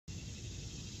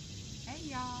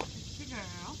Hey y'all, it's your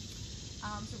girl.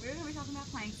 So we're going to be talking about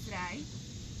planks today.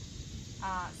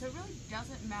 So it really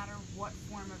doesn't matter what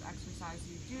form of exercise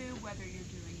you do, whether you're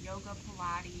doing yoga,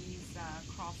 Pilates,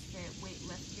 CrossFit,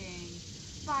 weightlifting,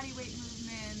 body weight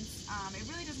movements. It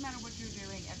really doesn't matter what you're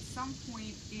doing. At some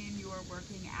point in your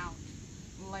working out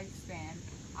lifespan,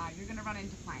 you're going to run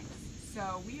into planks.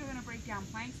 So we are going to break down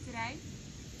planks today.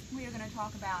 We are going to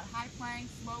talk about high planks,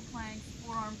 low planks,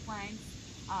 forearm planks,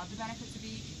 the benefits of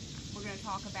each. We're going to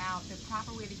talk about the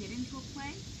proper way to get into a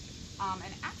plank,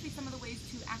 and actually some of the ways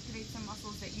to activate some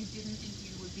muscles that you didn't think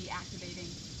you would be activating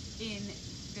in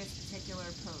this particular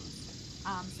pose.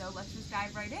 So let's just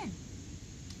dive right in.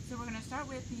 So we're going to start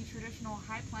with the traditional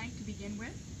high plank to begin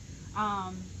with.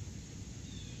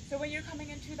 So when you're coming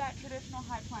into that traditional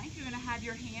high plank, you're going to have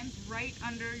your hands right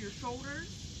under your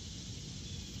shoulders.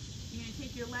 You're going to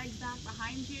take your legs back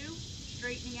behind you,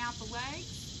 straightening out the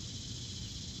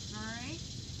legs. All right.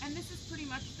 And this is pretty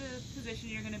much the position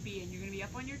you're going to be in. You're going to be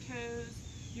up on your toes.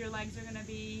 Your legs are going to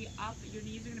be up. Your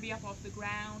knees are going to be up off the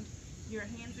ground. Your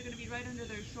hands are going to be right under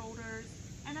those shoulders.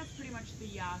 And that's pretty much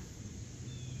the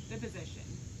position.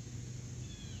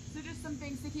 So just some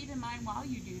things to keep in mind while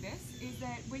you do this is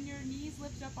that when your knees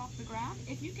lift up off the ground,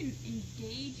 if you can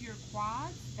engage your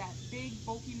quads, that big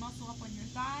bulky muscle up on your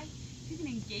thigh, if you can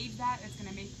engage that, it's going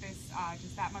to make this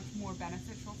just that much more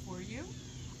beneficial for you.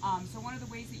 So one of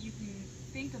the ways that you can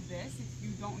think of this, if you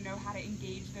don't know how to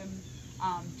engage them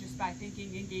just by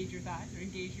thinking engage your thighs or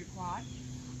engage your quad,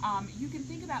 you can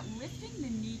think about lifting the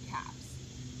kneecaps.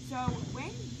 So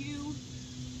when you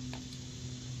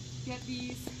get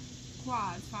these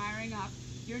quads firing up,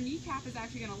 your kneecap is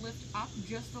actually going to lift up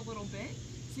just a little bit.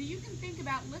 So you can think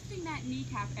about lifting that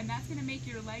kneecap, and that's going to make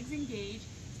your legs engage.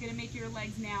 It's going to make your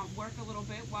legs now work a little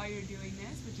bit while you're doing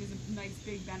this, which is a nice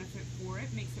big benefit for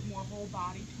it. Makes it more whole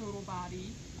body, total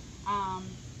body.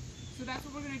 So that's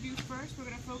what we're going to do first. We're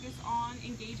going to focus on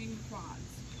engaging the quads.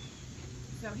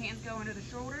 So hands go under the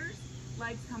shoulders,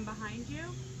 legs come behind you.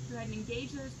 Go ahead and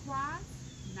engage those quads.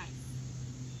 Nice.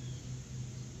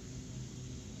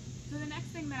 So the next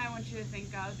thing that I want you to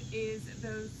think of is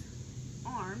those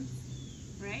arms,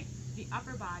 right? The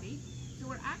upper body. So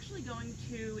we're actually going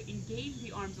to engage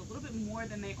the arms a little bit more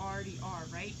than they already are,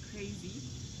 right? Crazy.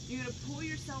 You're going to pull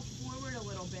yourself forward a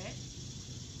little bit.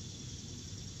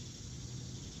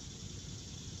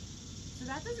 So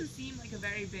that doesn't seem like a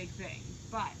very big thing,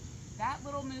 but that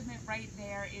little movement right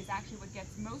there is actually what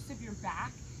gets most of your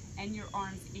back and your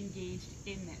arms engaged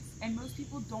in this. And most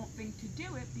people don't think to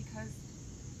do it because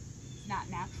it's not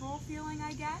natural feeling,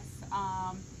 I guess.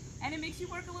 And it makes you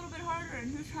work a little bit harder,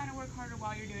 and who's trying to work harder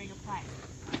while you're doing a plank?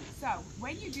 So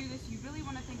when you do this, you really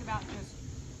want to think about just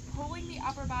pulling the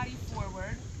upper body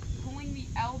forward, pulling the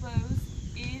elbows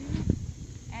in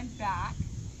and back,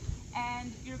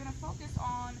 and you're going to focus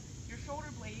on your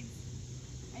shoulder blades,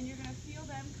 and you're going to feel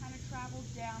them kind of travel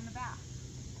down the back.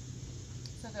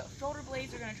 So the shoulder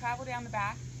blades are going to travel down the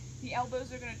back. The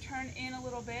elbows are going to turn in a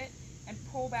little bit and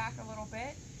pull back a little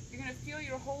bit. You're going to feel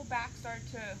your whole back start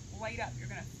to light up. You're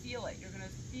going to feel it. You're going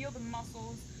to feel the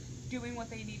muscles doing what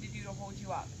they need to do to hold you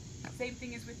up. Same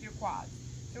thing is with your quads.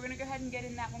 So we're going to go ahead and get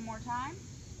in that one more time.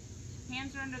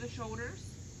 Hands are under the shoulders.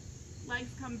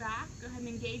 Legs come back. Go ahead and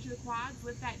engage the quads.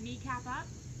 Lift that kneecap up.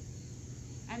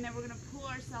 And then we're going to pull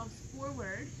ourselves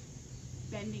forward,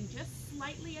 bending just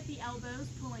slightly at the elbows,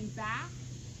 pulling back.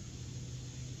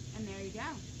 And there you go.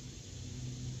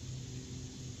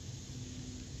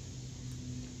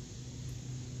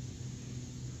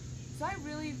 So I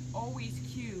really always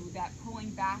cue that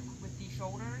pulling back with the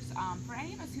shoulders. For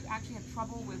any of us who actually have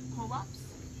trouble with pull-ups,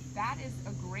 that is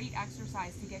a great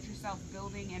exercise to get yourself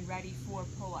building and ready for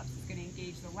pull-ups. It's going to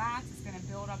engage the lats. It's going to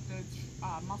build up those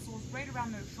muscles right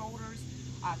around those shoulders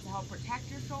to help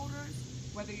protect your shoulders.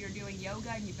 Whether you're doing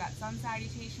yoga and you've got sun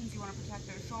salutations, you want to protect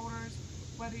those shoulders.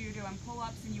 Whether you're doing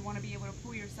pull-ups and you want to be able to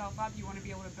pull yourself up, you want to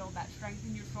be able to build that strength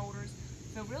in your shoulders.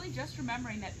 So really just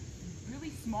remembering that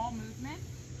really small movement,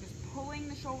 just pulling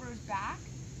the shoulders back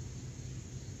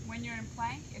when you're in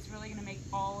plank, it's really going to make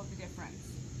all of the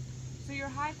difference. So your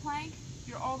high plank,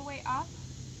 you're all the way up,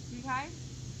 okay?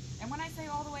 And when I say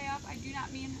all the way up, I do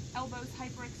not mean elbows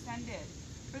hyperextended.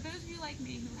 For those of you like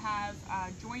me who have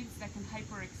joints that can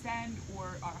hyperextend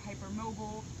or are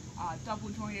hypermobile, double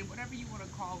jointed, whatever you want to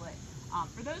call it,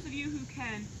 for those of you who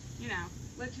can, you know,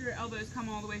 let your elbows come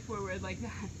all the way forward like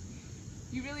that,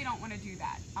 you really don't want to do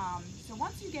that. So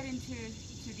once you get into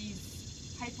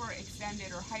these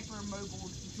hyperextended or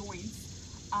hypermobile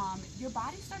joints, your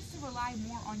body starts to rely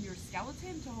more on your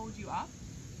skeleton to hold you up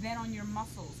than on your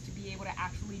muscles to be able to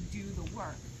actually do the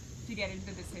work to get into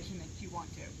the position that you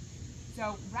want to.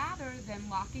 So rather than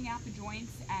locking out the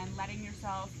joints and letting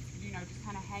yourself, just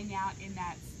kind of hang out in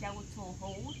that skeletal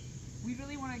hold, we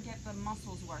really want to get the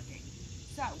muscles working.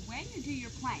 So when you do your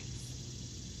planks,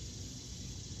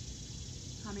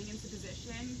 coming into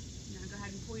position, go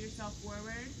ahead and pull yourself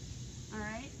forward. All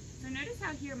right. So notice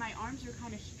how here my arms are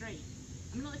kind of straight.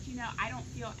 I'm going to let you know I don't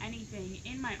feel anything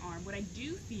in my arm. What I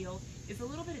do feel is a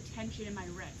little bit of tension in my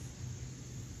wrist.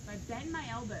 If I bend my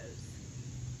elbows,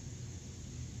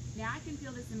 now I can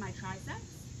feel this in my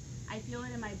triceps. I feel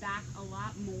it in my back a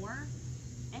lot more,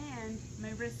 and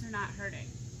my wrists are not hurting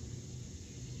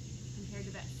compared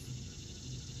to this.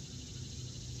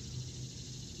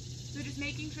 So just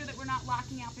making sure that we're not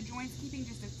locking out the joints, keeping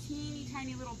just a teeny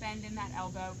tiny little bend in that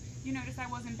elbow. You notice I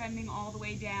wasn't bending all the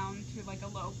way down to like a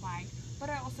low plank, but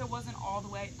I also wasn't all the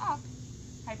way up,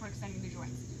 hyperextending the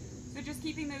joints. So just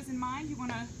keeping those in mind, you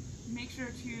want to make sure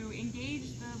to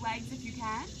engage the legs if you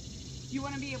can. You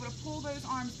want to be able to pull those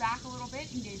arms back a little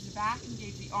bit, engage the back,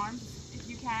 engage the arms if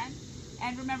you can,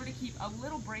 and remember to keep a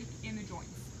little break in the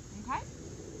joints, okay?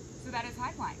 So that is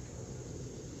high plank.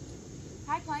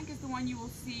 High plank is the one you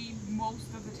will see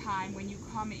most of the time when you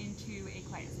come into a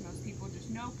class. Most people just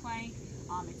know plank.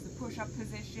 It's the push-up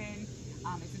position.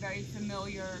 It's a very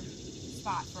familiar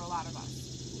spot for a lot of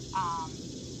us.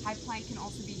 High plank can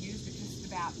also be used with just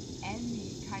about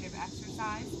any kind of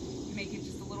exercise to make it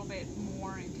just a little bit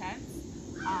more intense.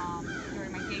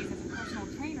 During my days as a personal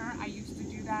trainer, I used to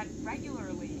do that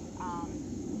regularly.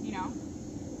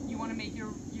 You want to make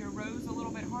your rows a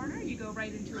little bit harder, you go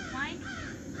right into a plank,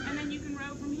 and then you can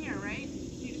row from here, right?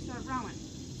 You just start rowing.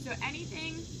 So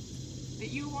anything that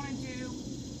you want to do,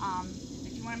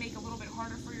 that you want to make a little bit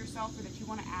harder for yourself, or that you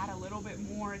want to add a little bit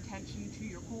more attention to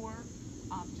your core,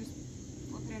 just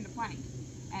flip it into plank.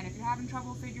 And if you're having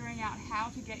trouble figuring out how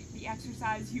to get the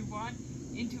exercise you want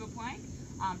into a plank,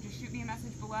 just shoot me a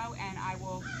message below and I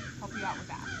will help you out with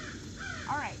that.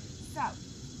 All right, so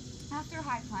after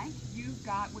high plank, you've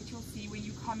got what you'll see when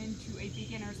you come into a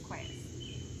beginner's class.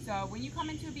 So when you come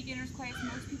into a beginner's class,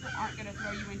 most people aren't going to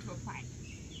throw you into a plank.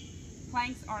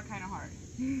 Planks are kind of hard,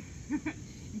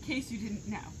 in case you didn't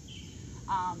know.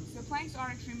 So planks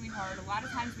are extremely hard. A lot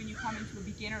of times when you come into a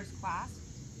beginner's class,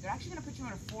 they're actually going to put you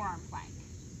in a forearm plank.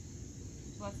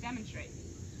 So let's demonstrate.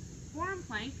 Forearm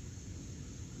plank,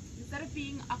 instead of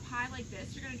being up high like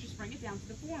this, you're going to just bring it down to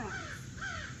the forearms.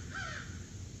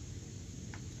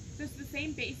 So it's the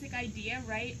same basic idea,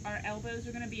 right? Our elbows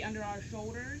are going to be under our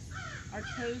shoulders. Our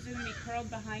toes are going to be curled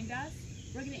behind us.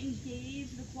 We're going to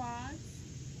engage the quads.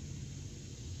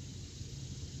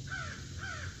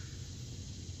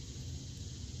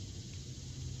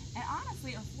 And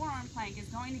honestly, a forearm plank is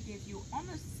going to give you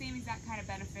almost the same exact kind of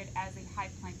benefit as a high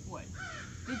plank would.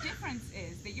 The difference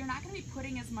is that you're not going to be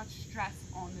putting as much stress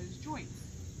on those joints.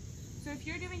 So if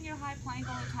you're doing your high plank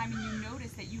all the time and you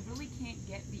notice that you really can't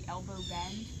get the elbow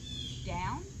bend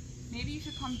down, maybe you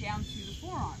should come down to the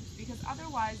forearms, because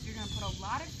otherwise you're going to put a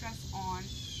lot of stress on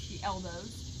the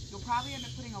elbows. You'll probably end up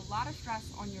putting a lot of stress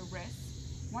on your wrists.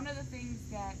 One of the things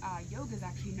that yoga is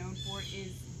actually known for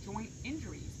is joint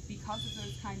injuries because of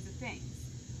those kinds of things.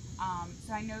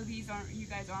 So I know you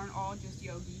guys aren't all just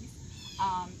yogis.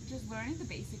 Just learning the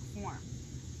basic form.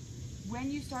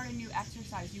 When you start a new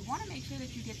exercise, you want to make sure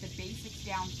that you get the basics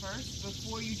down first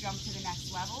before you jump to the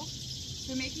next level.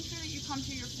 So making sure that you come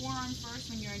to your forearm first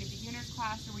when you're in a beginner's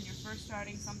class or when you're first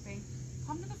starting something.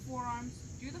 Come to the forearms,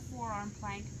 do the forearm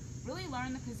plank, really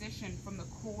learn the position from the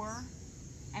core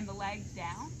and the legs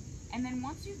down. And then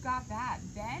once you've got that,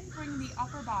 then bring the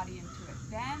upper body into it.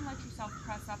 Then let yourself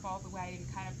press up all the way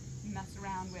and kind of mess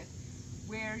around with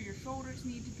where your shoulders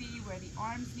need to be, where the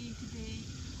arms need to be.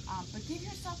 But give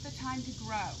yourself the time to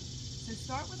grow. So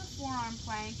start with a forearm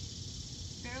plank.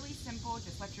 Fairly simple,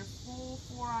 just let your full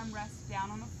forearm rest down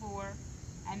on the floor,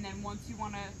 and then once you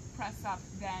want to press up,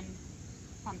 then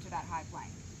come to that high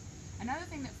plank. Another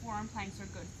thing that forearm planks are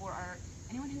good for are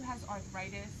anyone who has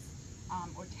arthritis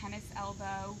or tennis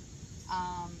elbow.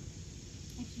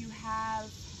 If you have,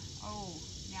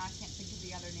 now I can't think of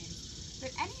the other names,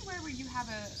 but anywhere where you have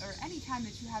or any time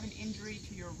that you have an injury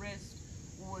to your wrist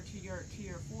or to your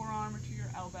forearm or to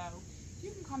your elbow, you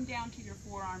can come down to your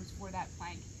forearms for that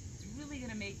plank. Really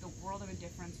going to make the world of a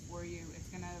difference for you.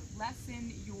 It's going to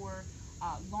lessen your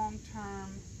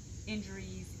long-term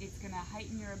injuries. It's going to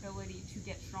heighten your ability to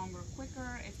get stronger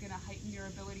quicker. It's going to heighten your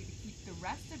ability to keep the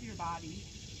rest of your body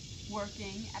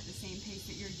working at the same pace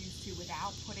that you're used to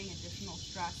without putting additional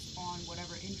stress on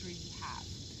whatever injury you have.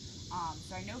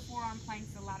 So I know forearm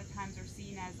planks a lot of times are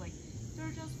seen as like,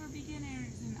 they're just for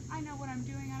beginners and I know what I'm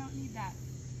doing, I don't need that.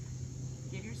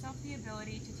 Give yourself the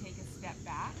ability to take a step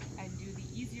back and do the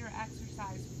easier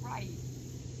exercise right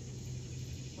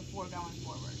before going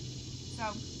forward.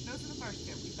 So those are the first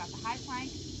two. We've got the high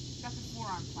plank, we've got the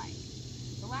forearm plank.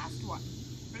 The last one,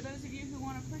 for those of you who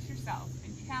want to push yourself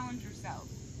and challenge yourself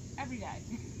every day,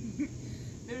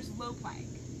 there's low plank.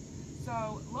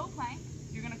 So low plank,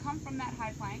 you're going to come from that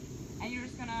high plank and you're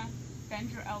just going to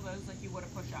bend your elbows like you would a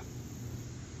push-up.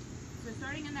 So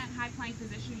starting in that high plank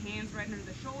position, hands right under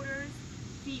the shoulders,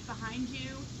 feet behind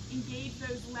you, engage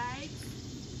those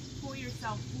legs, pull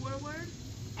yourself forward,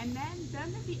 and then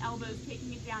bend at the elbows,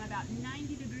 taking it down about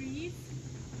 90 degrees.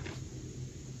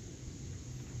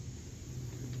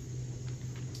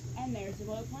 And there's the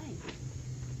low plank.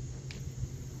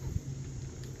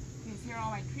 You can hear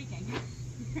all my creaking.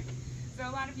 So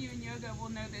a lot of you in yoga will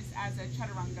know this as a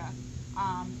chaturanga.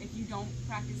 If you don't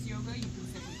practice yoga, you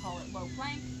can simply call it low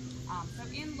plank. So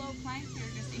in low plank,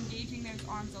 you're just engaging those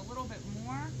arms a little bit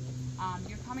more.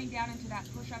 You're coming down into that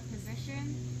push-up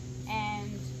position,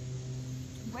 and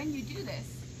when you do this,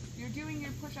 you're doing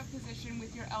your push-up position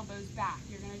with your elbows back.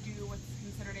 You're going to do what's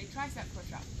considered a tricep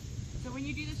push-up. So when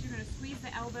you do this, you're going to squeeze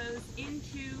the elbows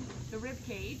into the rib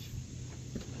cage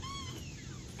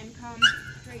and come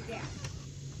straight down.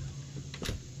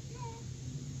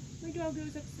 My dog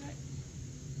goes upset.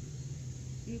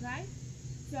 Okay?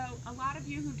 So a lot of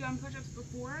you who've done push-ups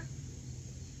before,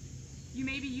 you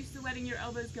may be used to letting your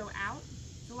elbows go out.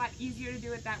 It's a lot easier to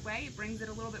do it that way. It brings it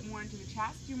a little bit more into the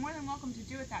chest. You're more than welcome to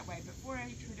do it that way. But for a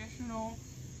traditional,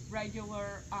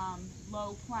 regular,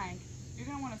 low plank, you're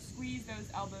going to want to squeeze those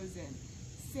elbows in.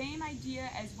 Same idea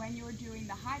as when you were doing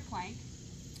the high plank,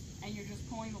 and you're just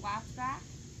pulling the lats back,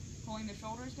 pulling the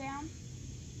shoulders down.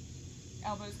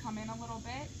 Elbows come in a little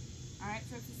bit. All right,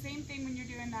 so it's the same thing when you're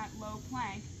doing that low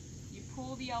plank. You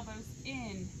pull the elbows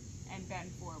in and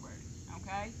bend forward,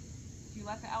 okay? If you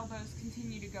let the elbows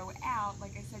continue to go out,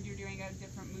 like I said, you're doing a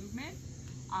different movement.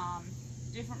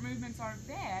 Different movements aren't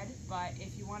bad, but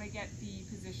if you want to get the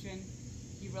position,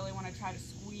 you really want to try to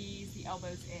squeeze the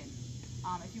elbows in.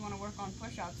 If you want to work on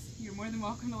push-ups, you're more than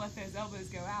welcome to let those elbows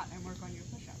go out and work on your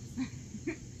push-ups.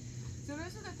 So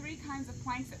those are the three kinds of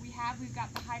planks that we have. We've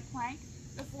got the high plank,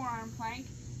 the forearm plank,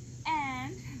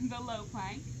 and the low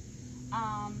plank.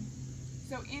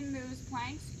 So in those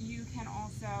planks, you can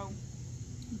also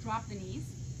drop the knees,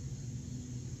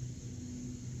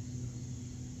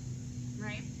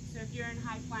 right? So if you're in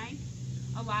high plank,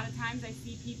 a lot of times I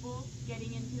see people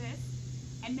getting into this,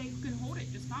 and they can hold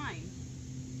it just fine.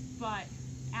 But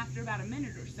after about a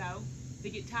minute or so, they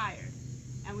get tired.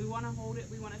 And we want to hold it,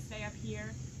 we want to stay up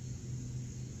here.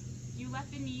 If you let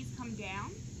the knees come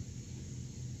down,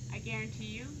 I guarantee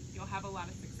you, you'll have a lot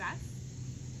of success.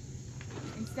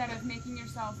 Instead of making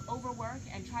yourself overwork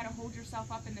and try to hold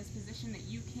yourself up in this position that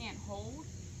you can't hold,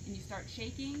 and you start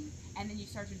shaking, and then you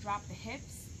start to drop the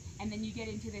hips, and then you get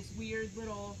into this weird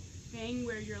little thing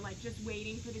where you're like just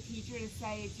waiting for the teacher to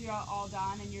say it's all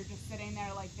done, and you're just sitting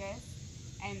there like this,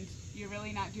 and you're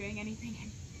really not doing anything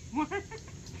anymore.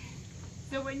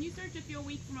 So when you start to feel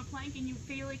weak from a plank and you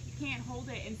feel like you can't hold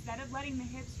it, instead of letting the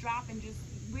hips drop and just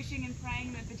wishing and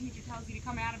praying that the teacher tells you to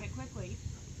come out of it quickly,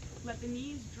 let the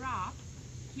knees drop,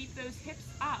 keep those hips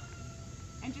up,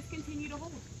 and just continue to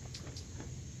hold.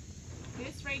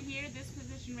 This right here, this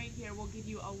position right here will give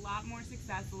you a lot more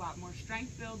success, a lot more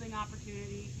strength building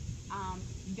opportunity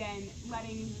than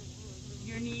letting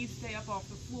your knees stay up off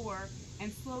the floor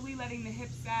and slowly letting the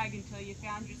hips sag until you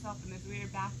found yourself in this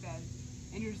weird back bend.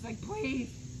 And you're just like, please,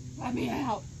 let me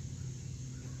out.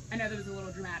 I know that was a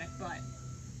little dramatic, but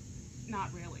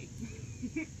not really.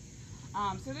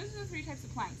 So those are the three types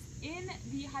of planks. In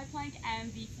the high plank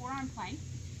and the forearm plank,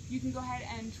 you can go ahead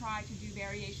and try to do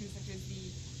variations such as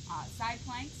the side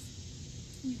planks.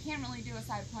 You can't really do a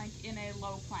side plank in a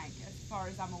low plank as far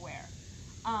as I'm aware.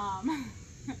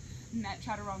 In that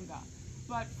chaturanga.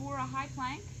 But for a high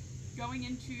plank, going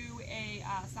into a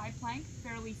side plank,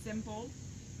 fairly simple.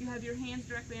 You have your hands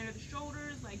directly under the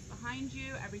shoulders, legs behind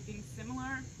you, everything's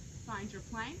similar. Find your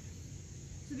plank.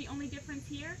 So the only difference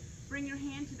here, bring your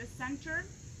hand to the center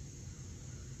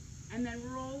and then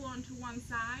roll onto one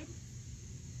side.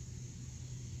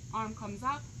 Arm comes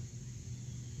up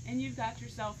and you've got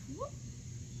yourself, whoop,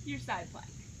 your side plank.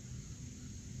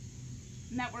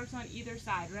 And that works on either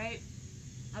side, right?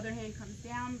 Other hand comes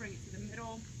down, bring it to the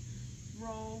middle,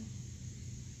 roll.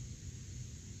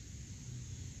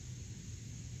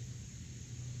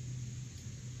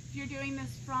 If you're doing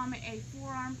this from a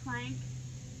forearm plank,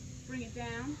 bring it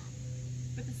down,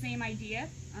 but the same idea,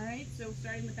 all right? So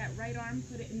starting with that right arm,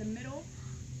 put it in the middle,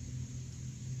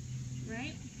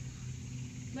 right?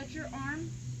 Let your arm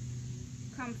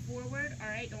come forward, all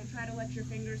right? Don't try to let your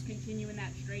fingers continue in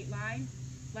that straight line.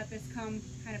 Let this come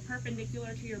kind of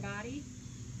perpendicular to your body.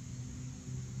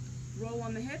 Roll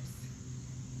on the hips.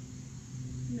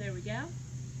 There we go.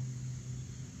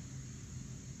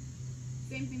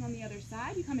 Same thing on the other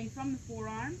side. You're coming from the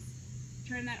forearms.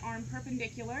 Turn that arm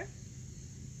perpendicular.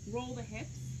 Roll the hips.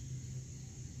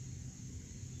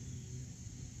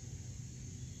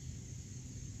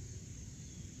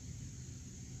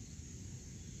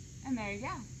 And there you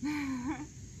go.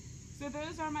 So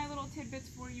those are my little tidbits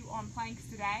for you on planks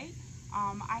today.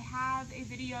 I have a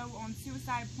video on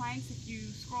suicide planks. If you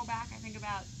scroll back, I think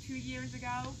about 2 years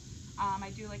ago,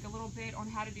 I do like a little bit on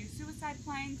how to do suicide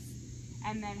planks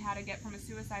and then how to get from a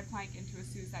suicide plank into a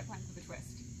suicide plank with a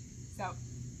twist. So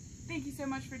thank you so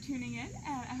much for tuning in,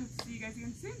 and I hope to see you guys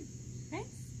again soon.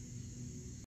 Thanks.